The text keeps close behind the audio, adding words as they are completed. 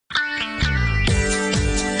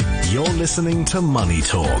listening to Money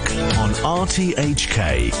Talk on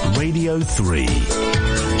RTHK Radio 3.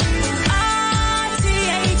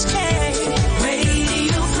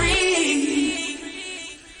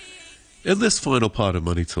 In this final part of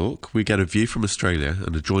Money Talk, we get a view from Australia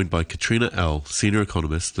and are joined by Katrina Ell, Senior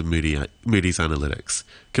Economist at Moody's Analytics.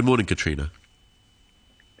 Good morning, Katrina.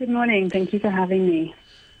 Good morning. Thank you for having me.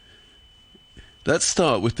 Let's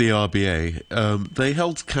start with the RBA. They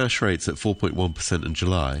held cash rates at 4.1% in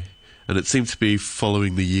July, and it seemed to be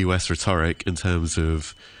following the US rhetoric in terms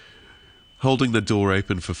of holding the door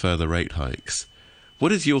open for further rate hikes.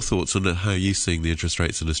 What is your thoughts on how you're seeing the interest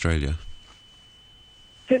rates in Australia?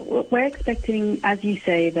 So we're expecting, as you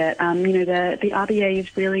say, that the RBA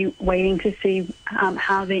is really waiting to see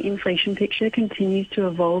how the inflation picture continues to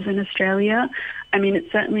evolve in Australia. I mean,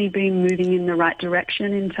 it's certainly been moving in the right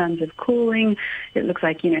direction in terms of cooling. It looks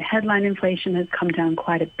like, headline inflation has come down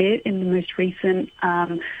quite a bit in the most recent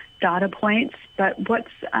data points. But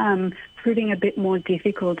what's proving a bit more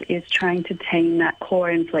difficult is trying to tame that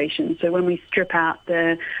core inflation. So when we strip out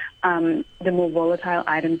the more volatile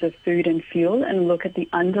items of food and fuel and look at the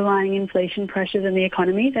underlying inflation pressures in the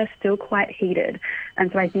economy, they're still quite heated.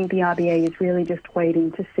 And so I think the RBA is really just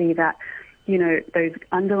waiting to see that, those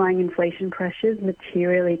underlying inflation pressures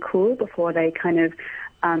materially cool before they kind of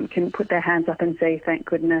can put their hands up and say, thank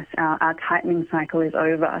goodness, our tightening cycle is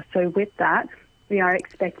over. So with that, we are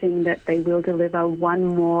expecting that they will deliver one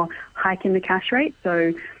more hike in the cash rate.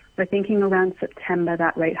 So we're thinking around September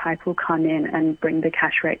that rate hike will come in and bring the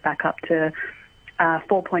cash rate back up to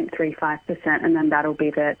 4.35%, and then that'll be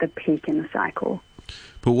the peak in the cycle.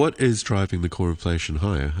 But what is driving the core inflation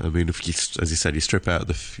higher? I mean, if you, as you said, you strip out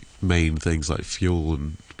the main things like fuel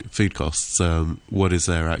and food costs, what is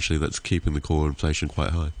there actually that's keeping the core inflation quite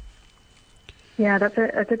high? Yeah, that's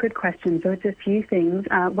a good question. So it's a few things.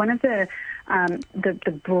 One of the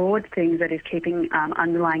broad things that is keeping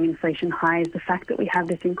underlying inflation high is the fact that we have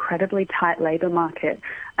this incredibly tight labour market.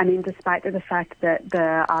 I mean, despite the fact that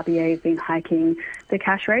the RBA has been hiking the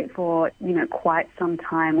cash rate for, quite some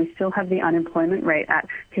time, we still have the unemployment rate at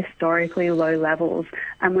historically low levels,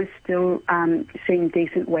 and we're still seeing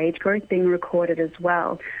decent wage growth being recorded as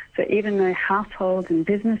well. So even though households and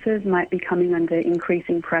businesses might be coming under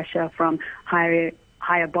increasing pressure from higher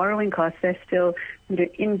borrowing costs, they're still,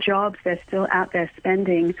 in jobs, they're still out there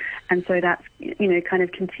spending. And so that's, kind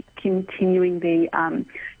of continuing the,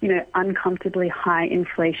 uncomfortably high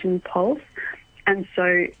inflation pulse. And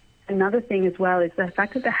so another thing as well is the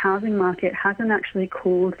fact that the housing market hasn't actually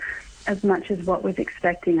cooled as much as what was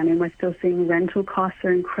expecting. I mean, we're still seeing rental costs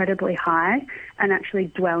are incredibly high, and actually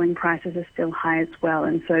dwelling prices are still high as well.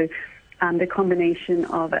 And so the combination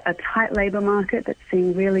of a tight labour market that's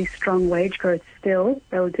seeing really strong wage growth still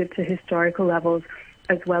relative to historical levels,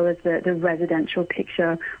 as well as the residential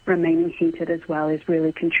picture remaining heated as well, is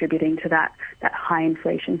really contributing to that high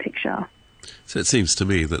inflation picture. So it seems to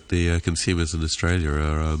me that the consumers in Australia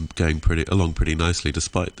are going along pretty nicely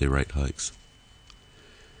despite the rate hikes.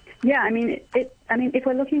 Yeah, I mean, if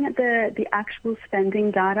we're looking at the actual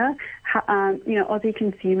spending data, Aussie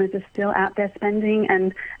consumers are still out there spending,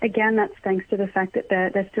 and again, that's thanks to the fact that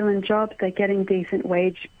they're still in jobs, they're getting decent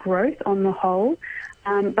wage growth on the whole.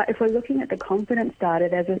 But if we're looking at the confidence data,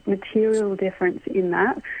 there's a material difference in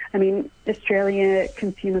that. I mean, Australia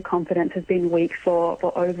consumer confidence has been weak for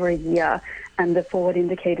over a year, and the forward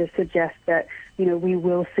indicators suggest that, we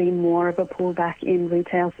will see more of a pullback in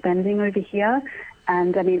retail spending over here.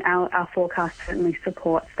 And, I mean, our forecast certainly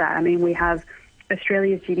supports that. I mean, we have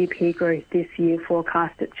Australia's GDP growth this year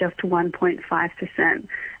forecast at just 1.5%,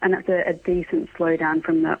 and that's a decent slowdown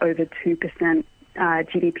from the over 2%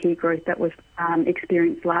 GDP growth that was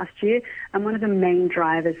experienced last year. And one of the main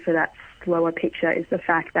drivers for that slower picture is the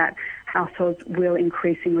fact that households will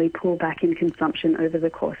increasingly pull back in consumption over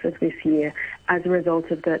the course of this year as a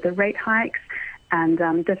result of the rate hikes and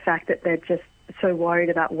the fact that they're just so worried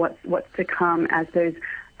about what's to come as those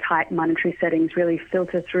tight monetary settings really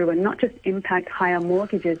filter through and not just impact higher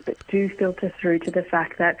mortgages, but do filter through to the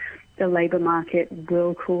fact that the labour market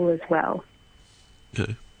will cool as well.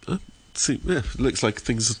 Okay. Looks like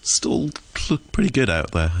things still look pretty good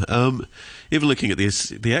out there. Even looking at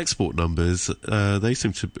the export numbers, they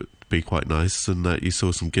seem to be quite nice, and that you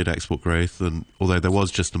saw some good export growth, and although there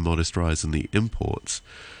was just a modest rise in the imports.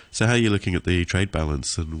 So how are you looking at the trade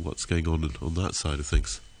balance and what's going on that side of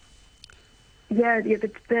things? Yeah,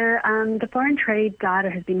 the foreign trade data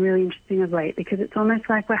has been really interesting of late because it's almost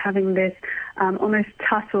like we're having this almost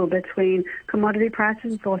tussle between commodity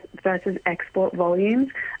prices versus export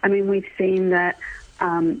volumes. I mean, we've seen that,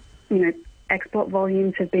 export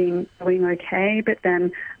volumes have been doing okay, but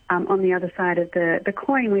then on the other side of the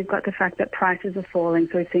coin, we've got the fact that prices are falling.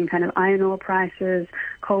 So we've seen kind of iron ore prices,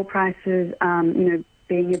 coal prices,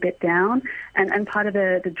 being a bit down. And part of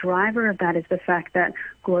the driver of that is the fact that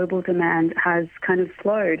global demand has kind of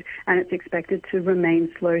slowed, and it's expected to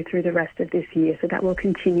remain slow through the rest of this year. So that will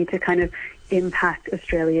continue to kind of impact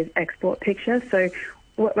Australia's export picture. So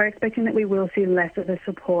we're expecting that we will see less of a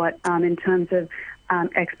support in terms of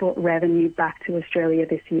export revenue back to Australia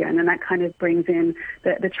this year. And then that kind of brings in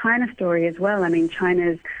the China story as well. I mean,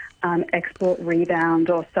 China's China's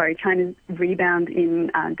rebound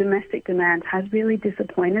in domestic demand has really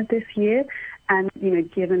disappointed this year. And,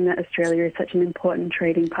 given that Australia is such an important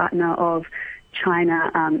trading partner of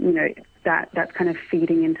China, that's kind of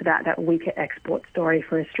feeding into that weaker export story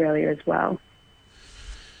for Australia as well.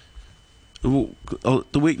 Well,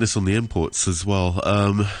 the weakness on the imports as well.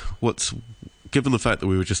 Given the fact that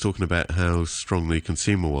we were just talking about how strong the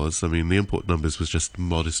consumer was, I mean, the import numbers was just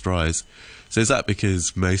modest rise. So is that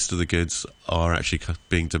because most of the goods are actually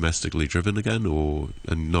being domestically driven again, you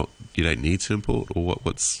don't need to import, or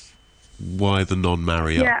why the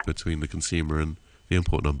non-marry up between the consumer and the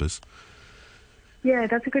import numbers? Yeah,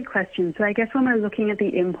 that's a good question. So I guess when we're looking at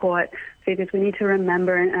the import figures, we need to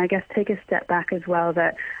remember, and I guess take a step back as well,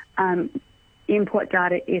 that import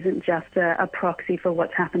data isn't just a proxy for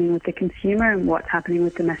what's happening with the consumer and what's happening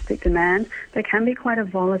with domestic demand. They can be quite a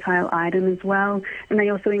volatile item as well, and they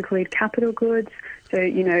also include capital goods. So,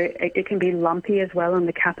 it can be lumpy as well on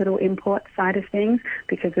the capital import side of things,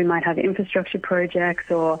 because we might have infrastructure projects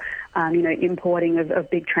or, importing of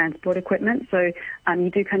big transport equipment. So you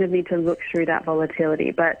do kind of need to look through that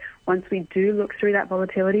volatility. But once we do look through that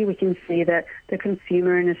volatility, we can see that the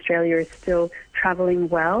consumer in Australia is still travelling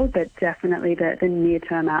well, but definitely the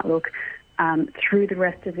near-term outlook through the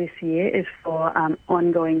rest of this year is for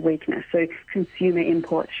ongoing weakness. So consumer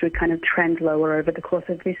imports should kind of trend lower over the course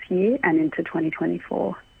of this year and into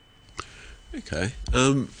 2024. Okay.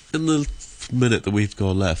 In the minute that we've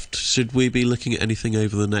got left, should we be looking at anything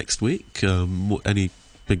over the next week? Any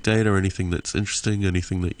big data or anything that's interesting,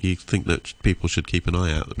 anything that you think that people should keep an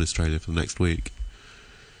eye out in Australia for the next week?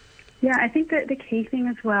 Yeah, I think that the key thing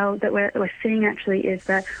as well that we're seeing actually is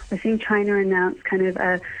that we're seeing China announce kind of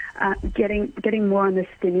getting more on the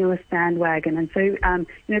stimulus bandwagon. And so,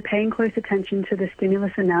 paying close attention to the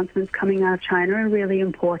stimulus announcements coming out of China are really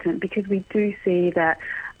important, because we do see that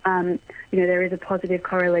there is a positive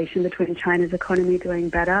correlation between China's economy doing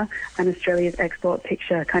better and Australia's export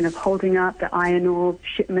picture kind of holding up, the iron ore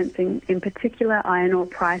shipments, in particular iron ore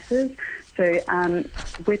prices. So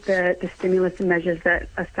with the stimulus measures that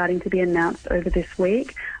are starting to be announced over this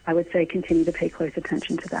week, I would say continue to pay close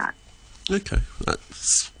attention to that. Okay. That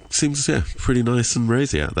seems pretty nice and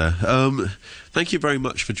rosy out there. Thank you very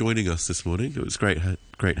much for joining us this morning. It was great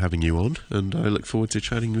having you on, and I look forward to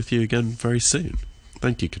chatting with you again very soon.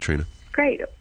 Thank you, Katrina. Great.